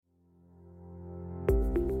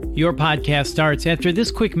Your podcast starts after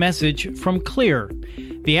this quick message from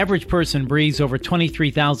Xlear. The average person breathes over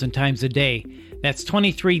 23,000 times a day. That's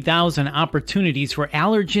 23,000 opportunities for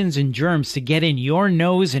allergens and germs to get in your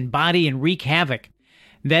nose and body and wreak havoc.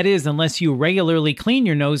 That is, unless you regularly clean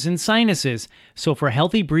your nose and sinuses. So for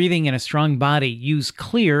healthy breathing and a strong body, use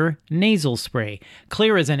Xlear nasal spray.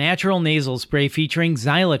 Xlear is a natural nasal spray featuring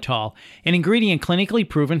xylitol, an ingredient clinically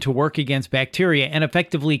proven to work against bacteria and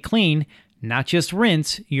effectively clean, not just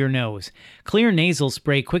rinse, your nose. Xlear nasal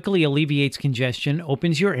spray quickly alleviates congestion,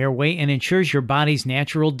 opens your airway, and ensures your body's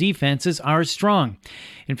natural defenses are strong.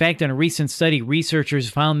 In fact, in a recent study, researchers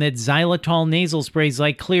found that xylitol nasal sprays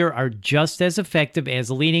like Xlear are just as effective as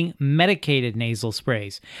leading medicated nasal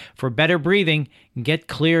sprays. For better breathing, get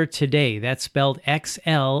Xlear today. That's spelled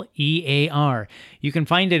Xlear. You can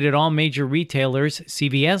find it at all major retailers,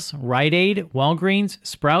 CVS, Rite Aid, Walgreens,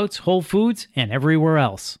 Sprouts, Whole Foods, and everywhere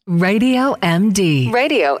else. Radio MD.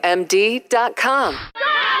 RadioMD.com.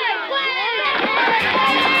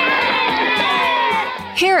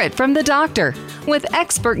 Hear it from the doctor with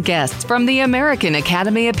expert guests from the American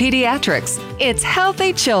Academy of Pediatrics. It's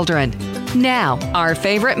Healthy Children. Now, our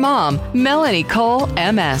favorite mom, Melanie Cole,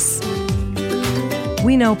 MS.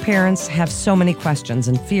 We know parents have so many questions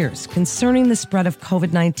and fears concerning the spread of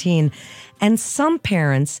COVID-19, and some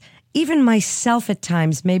parents, even myself at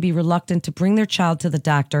times, may be reluctant to bring their child to the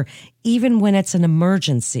doctor even when it's an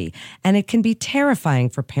emergency, and it can be terrifying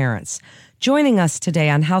for parents. Joining us today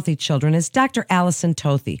on Healthy Children is Dr. Allison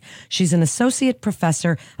Tothy. She's an associate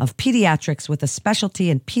professor of pediatrics with a specialty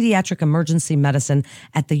in pediatric emergency medicine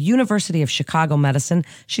at the University of Chicago Medicine.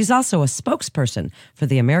 She's also a spokesperson for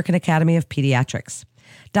the American Academy of Pediatrics.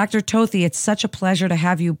 Dr. Tothy, it's such a pleasure to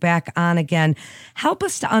have you back on again. Help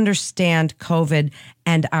us to understand COVID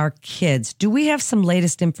and our kids. Do we have some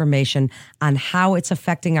latest information on how it's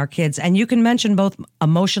affecting our kids? And you can mention both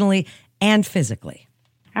emotionally and physically.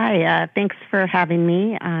 Hi, thanks for having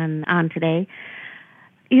me on today.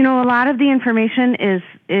 You know, a lot of the information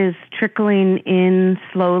is trickling in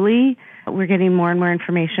slowly. We're getting more and more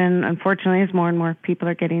information, unfortunately, as more and more people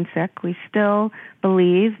are getting sick. We still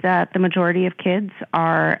believe that the majority of kids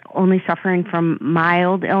are only suffering from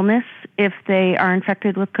mild illness if they are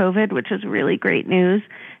infected with COVID, which is really great news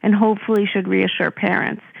and hopefully should reassure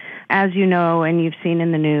parents. As you know, and you've seen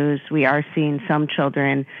in the news, we are seeing some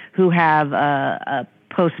children who have a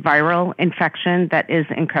post-viral infection that is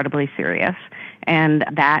incredibly serious. And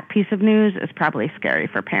that piece of news is probably scary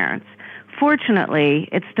for parents. Fortunately,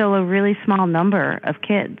 it's still a really small number of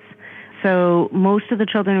kids. So most of the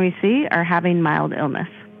children we see are having mild illness.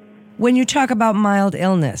 When you talk about mild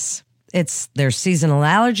illness, there's seasonal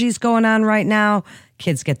allergies going on right now.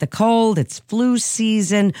 Kids get the cold. It's flu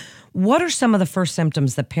season. What are some of the first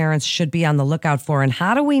symptoms that parents should be on the lookout for, and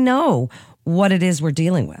how do we know what it is we're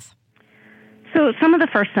dealing with? So some of the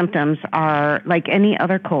first symptoms are like any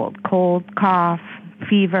other cold, cough,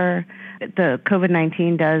 fever. The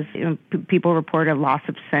COVID-19 does, people report a loss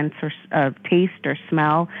of sense or of taste or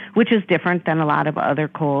smell, which is different than a lot of other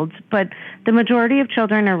colds. But the majority of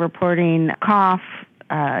children are reporting cough,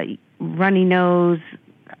 runny nose,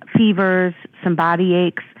 fevers, some body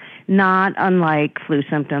aches, not unlike flu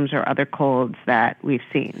symptoms or other colds that we've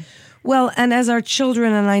seen. Well, and as our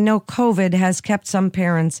children, and I know COVID has kept some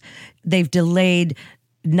parents, they've delayed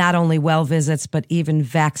not only well visits, but even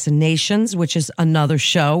vaccinations, which is another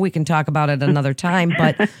show. We can talk about it another time.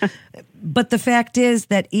 But the fact is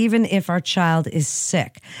that even if our child is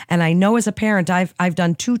sick, and I know as a parent, I've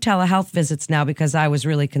done 2 telehealth visits now because I was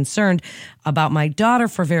really concerned about my daughter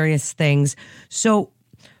for various things. So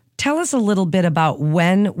tell us a little bit about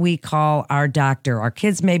when we call our doctor. Our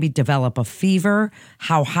kids maybe develop a fever.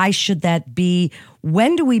 How high should that be?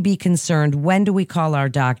 When do we be concerned? When do we call our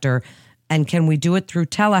doctor? And can we do it through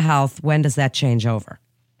telehealth? When does that change over?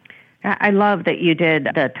 I love that you did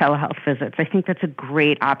the telehealth visits. I think that's a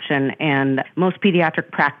great option, and most pediatric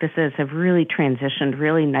practices have really transitioned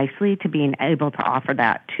really nicely to being able to offer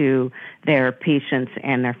that to their patients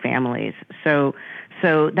and their families. So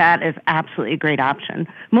that is absolutely a great option.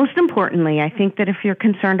 Most importantly, I think that if you're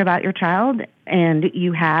concerned about your child and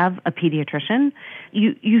you have a pediatrician,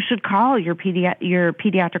 you should call your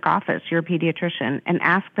pediatric office, your pediatrician, and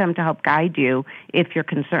ask them to help guide you if you're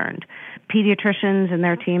concerned. Pediatricians and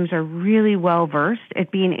their teams are really well versed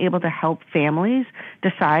at being able to help families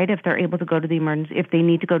decide if they're able to go to the emergency, if they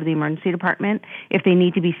need to go to the emergency department, if they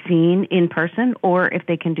need to be seen in person, or if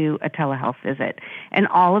they can do a telehealth visit. And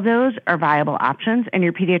all of those are viable options, and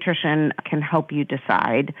your pediatrician can help you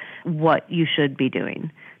decide what you should be doing.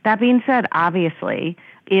 That being said, obviously,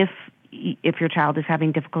 if your child is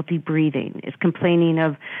having difficulty breathing, is complaining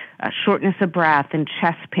of shortness of breath and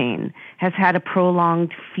chest pain, has had a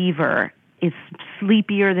prolonged fever, is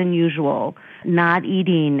sleepier than usual, not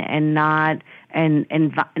eating and not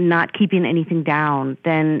keeping anything down,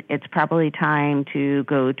 then it's probably time to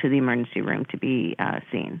go to the emergency room to be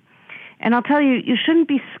seen. And I'll tell you, you shouldn't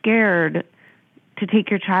be scared to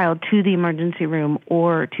take your child to the emergency room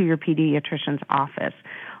or to your pediatrician's office.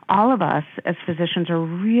 All of us as physicians are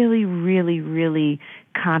really, really, really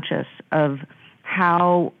conscious of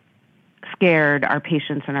how scared our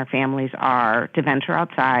patients and our families are to venture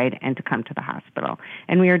outside and to come to the hospital.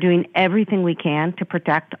 And we are doing everything we can to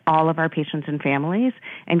protect all of our patients and families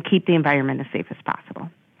and keep the environment as safe as possible.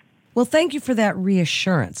 Well, thank you for that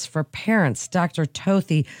reassurance for parents, Dr.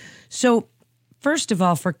 Tothi. So, first of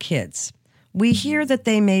all, for kids, we hear that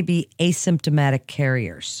they may be asymptomatic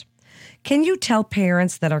carriers. Can you tell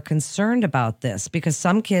parents that are concerned about this? Because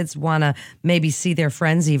some kids want to maybe see their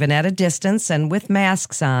friends even at a distance and with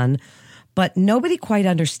masks on, but nobody quite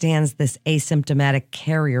understands this asymptomatic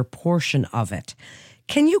carrier portion of it.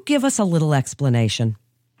 Can you give us a little explanation?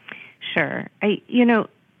 Sure.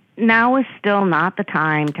 Now is still not the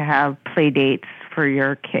time to have play dates for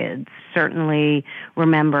your kids. Certainly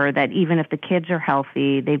remember that even if the kids are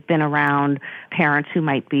healthy, they've been around parents who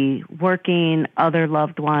might be working, other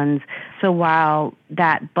loved ones. So while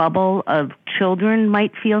that bubble of children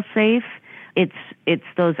might feel safe, it's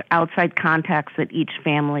those outside contacts that each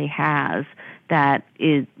family has that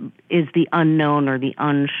is the unknown or the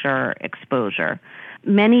unsure exposure.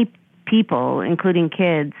 Many people, including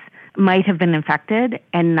kids, might have been infected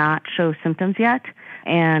and not show symptoms yet,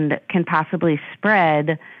 and can possibly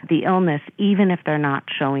spread the illness even if they're not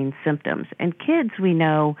showing symptoms. And kids, we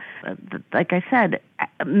know, like I said,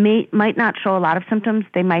 might not show a lot of symptoms.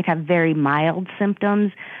 They might have very mild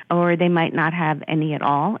symptoms, or they might not have any at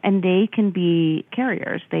all, and they can be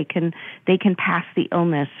carriers. They can pass the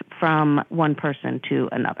illness from one person to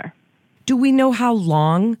another. Do we know how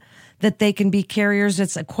long that they can be carriers?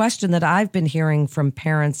 It's a question that I've been hearing from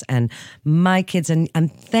parents and my kids, and I'm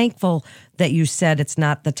thankful that you said it's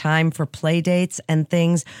not the time for play dates and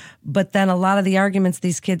things. But then a lot of the arguments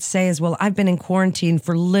these kids say is, well, I've been in quarantine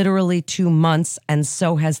for literally 2 months, and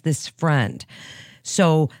so has this friend.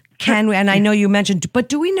 So can we, and I know you mentioned, but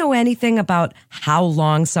do we know anything about how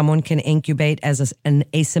long someone can incubate as an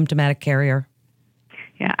asymptomatic carrier?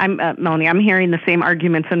 Yeah, Melanie, I'm hearing the same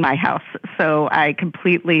arguments in my house, so I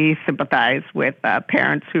completely sympathize with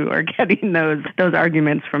parents who are getting those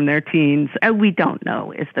arguments from their teens. We don't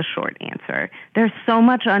know is the short answer. There's so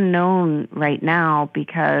much unknown right now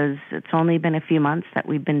because it's only been a few months that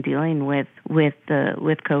we've been dealing with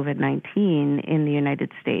COVID-19 in the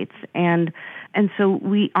United States, and so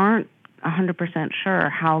we aren't 100%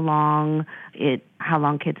 sure how long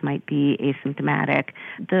kids might be asymptomatic.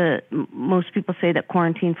 Most people say that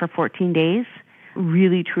quarantine for 14 days,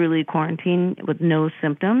 really truly quarantine with no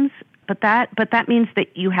symptoms. But that means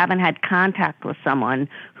that you haven't had contact with someone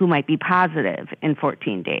who might be positive in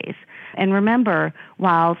 14 days. And remember,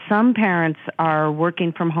 while some parents are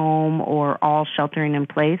working from home or all sheltering in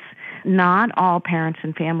place, not all parents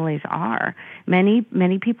and families are. Many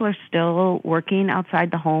people are still working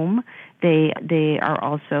outside the home. They are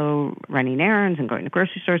also running errands and going to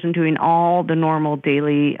grocery stores and doing all the normal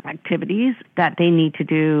daily activities that they need to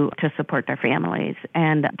do to support their families.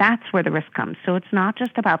 And that's where the risk comes. So it's not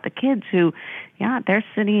just about the kids who, they're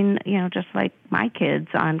sitting, just like my kids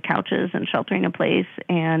on couches and sheltering in place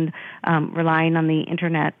and relying on the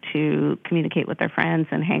internet to communicate with their friends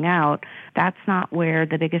and hang out. That's not where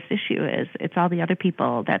the biggest issue is. It's all the other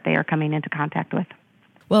people that they are coming into contact with.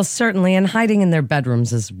 Well, certainly, and hiding in their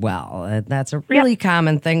bedrooms as well. That's a really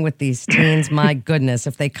common thing with these teens. My goodness,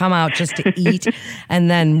 if they come out just to eat and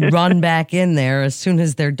then run back in there as soon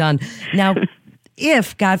as they're done. Now,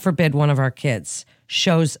 if, God forbid, one of our kids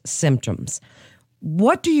shows symptoms,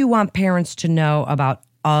 what do you want parents to know about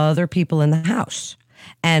other people in the house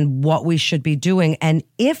and what we should be doing? And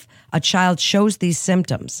if a child shows these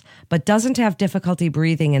symptoms but doesn't have difficulty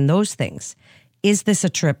breathing and those things, is this a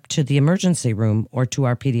trip to the emergency room or to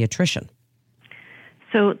our pediatrician?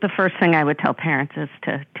 So the first thing I would tell parents is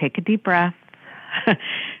to take a deep breath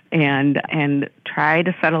and try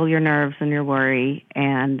to settle your nerves and your worry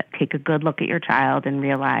and take a good look at your child and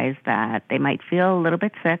realize that they might feel a little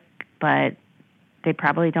bit sick, but they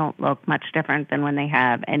probably don't look much different than when they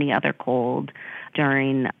have any other cold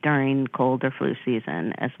during cold or flu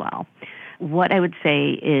season as well. What I would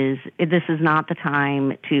say is this is not the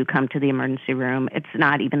time to come to the emergency room. It's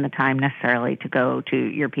not even the time necessarily to go to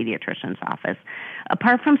your pediatrician's office.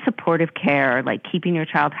 Apart from supportive care, like keeping your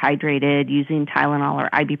child hydrated, using Tylenol or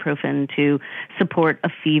ibuprofen to support a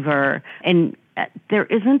fever, and there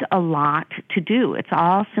isn't a lot to do. It's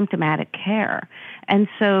all symptomatic care. And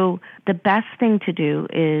so the best thing to do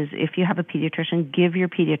is, if you have a pediatrician, give your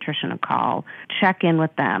pediatrician a call, check in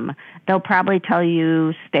with them. They'll probably tell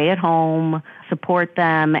you, stay at home, support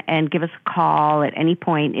them, and give us a call at any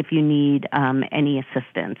point if you need any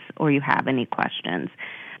assistance or you have any questions.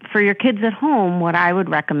 For your kids at home, what I would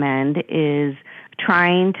recommend is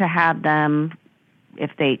trying to have them, if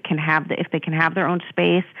they can have their own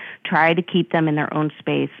space, try to keep them in their own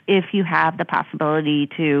space. If you have the possibility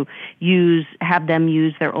to have them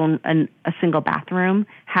use their own a single bathroom,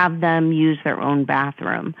 have them use their own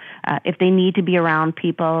bathroom. If they need to be around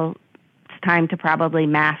people, it's time to probably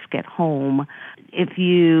mask at home. If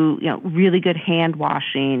you really good hand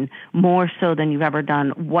washing, more so than you've ever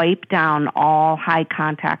done, wipe down all high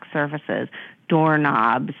contact surfaces,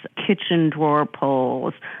 doorknobs, kitchen drawer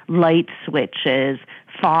pulls, light switches,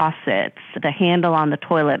 faucets, the handle on the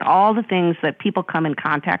toilet, all the things that people come in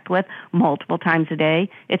contact with multiple times a day.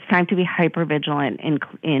 It's time to be hypervigilant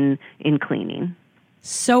in cleaning.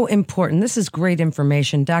 So important. This is great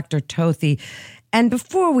information, Dr. Tothi. And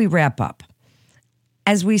before we wrap up,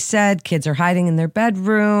 as we said, kids are hiding in their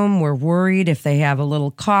bedroom. We're worried if they have a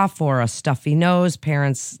little cough or a stuffy nose.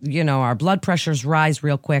 Parents, our blood pressures rise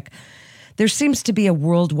real quick. There seems to be a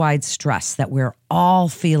worldwide stress that we're all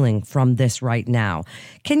feeling from this right now.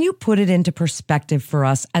 Can you put it into perspective for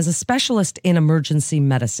us as a specialist in emergency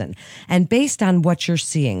medicine, and based on what you're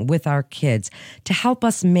seeing with our kids, to help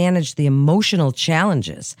us manage the emotional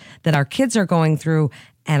challenges that our kids are going through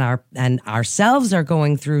and ourselves are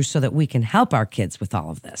going through, so that we can help our kids with all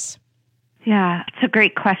of this? Yeah, it's a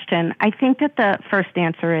great question. I think that the first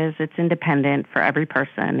answer is it's independent for every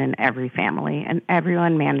person and every family, and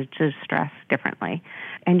everyone manages stress differently.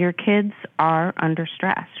 And your kids are under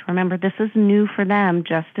stress. Remember, this is new for them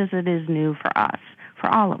just as it is new for us, for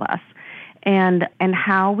all of us. And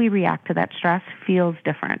how we react to that stress feels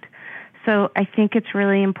different. So I think it's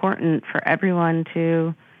really important for everyone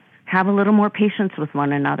to have a little more patience with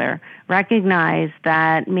one another. Recognize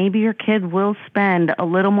that maybe your kid will spend a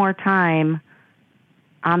little more time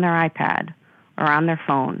on their iPad or on their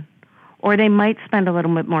phone, or they might spend a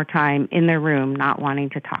little bit more time in their room not wanting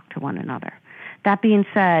to talk to one another. That being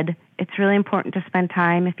said, it's really important to spend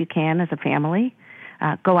time, if you can, as a family.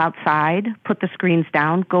 Go outside, put the screens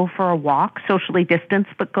down, go for a walk, socially distanced,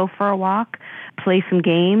 but go for a walk. Play some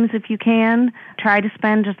games if you can. Try to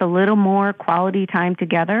spend just a little more quality time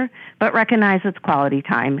together, but recognize it's quality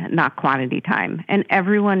time, not quantity time. And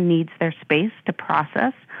everyone needs their space to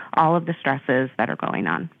process all of the stresses that are going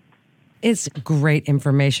on. It's great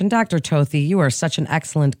information. Dr. Tothi, you are such an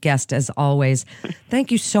excellent guest as always.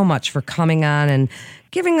 Thank you so much for coming on and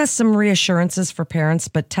giving us some reassurances for parents,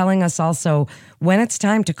 but telling us also when it's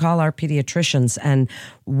time to call our pediatricians and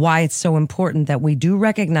why it's so important that we do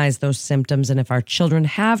recognize those symptoms. And if our children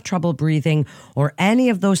have trouble breathing or any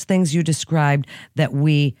of those things you described, that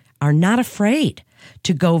we are not afraid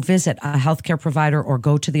to go visit a healthcare provider or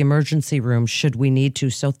go to the emergency room should we need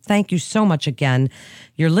to. So thank you so much again.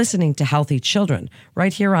 You're listening to Healthy Children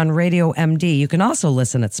right here on Radio MD. You can also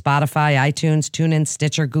listen at Spotify, iTunes, TuneIn,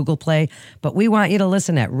 Stitcher, Google Play, but we want you to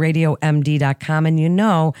listen at radiomd.com.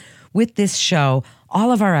 And with this show,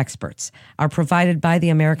 all of our experts are provided by the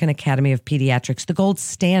American Academy of Pediatrics, the gold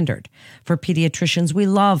standard for pediatricians. We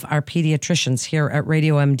love our pediatricians here at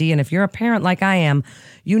Radio MD. And if you're a parent like I am,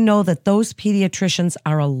 you know that those pediatricians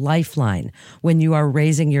are a lifeline when you are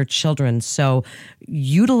raising your children. So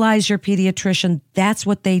utilize your pediatrician. That's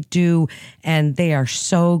what they do, and they are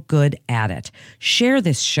so good at it. Share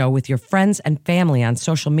this show with your friends and family on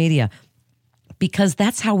social media, because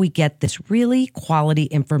that's how we get this really quality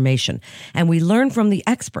information. And we learn from the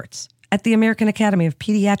experts at the American Academy of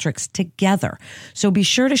Pediatrics together. So be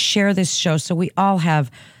sure to share this show so we all have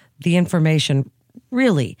the information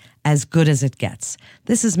really as good as it gets.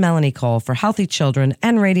 This is Melanie Cole for Healthy Children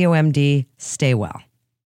and Radio MD. Stay well.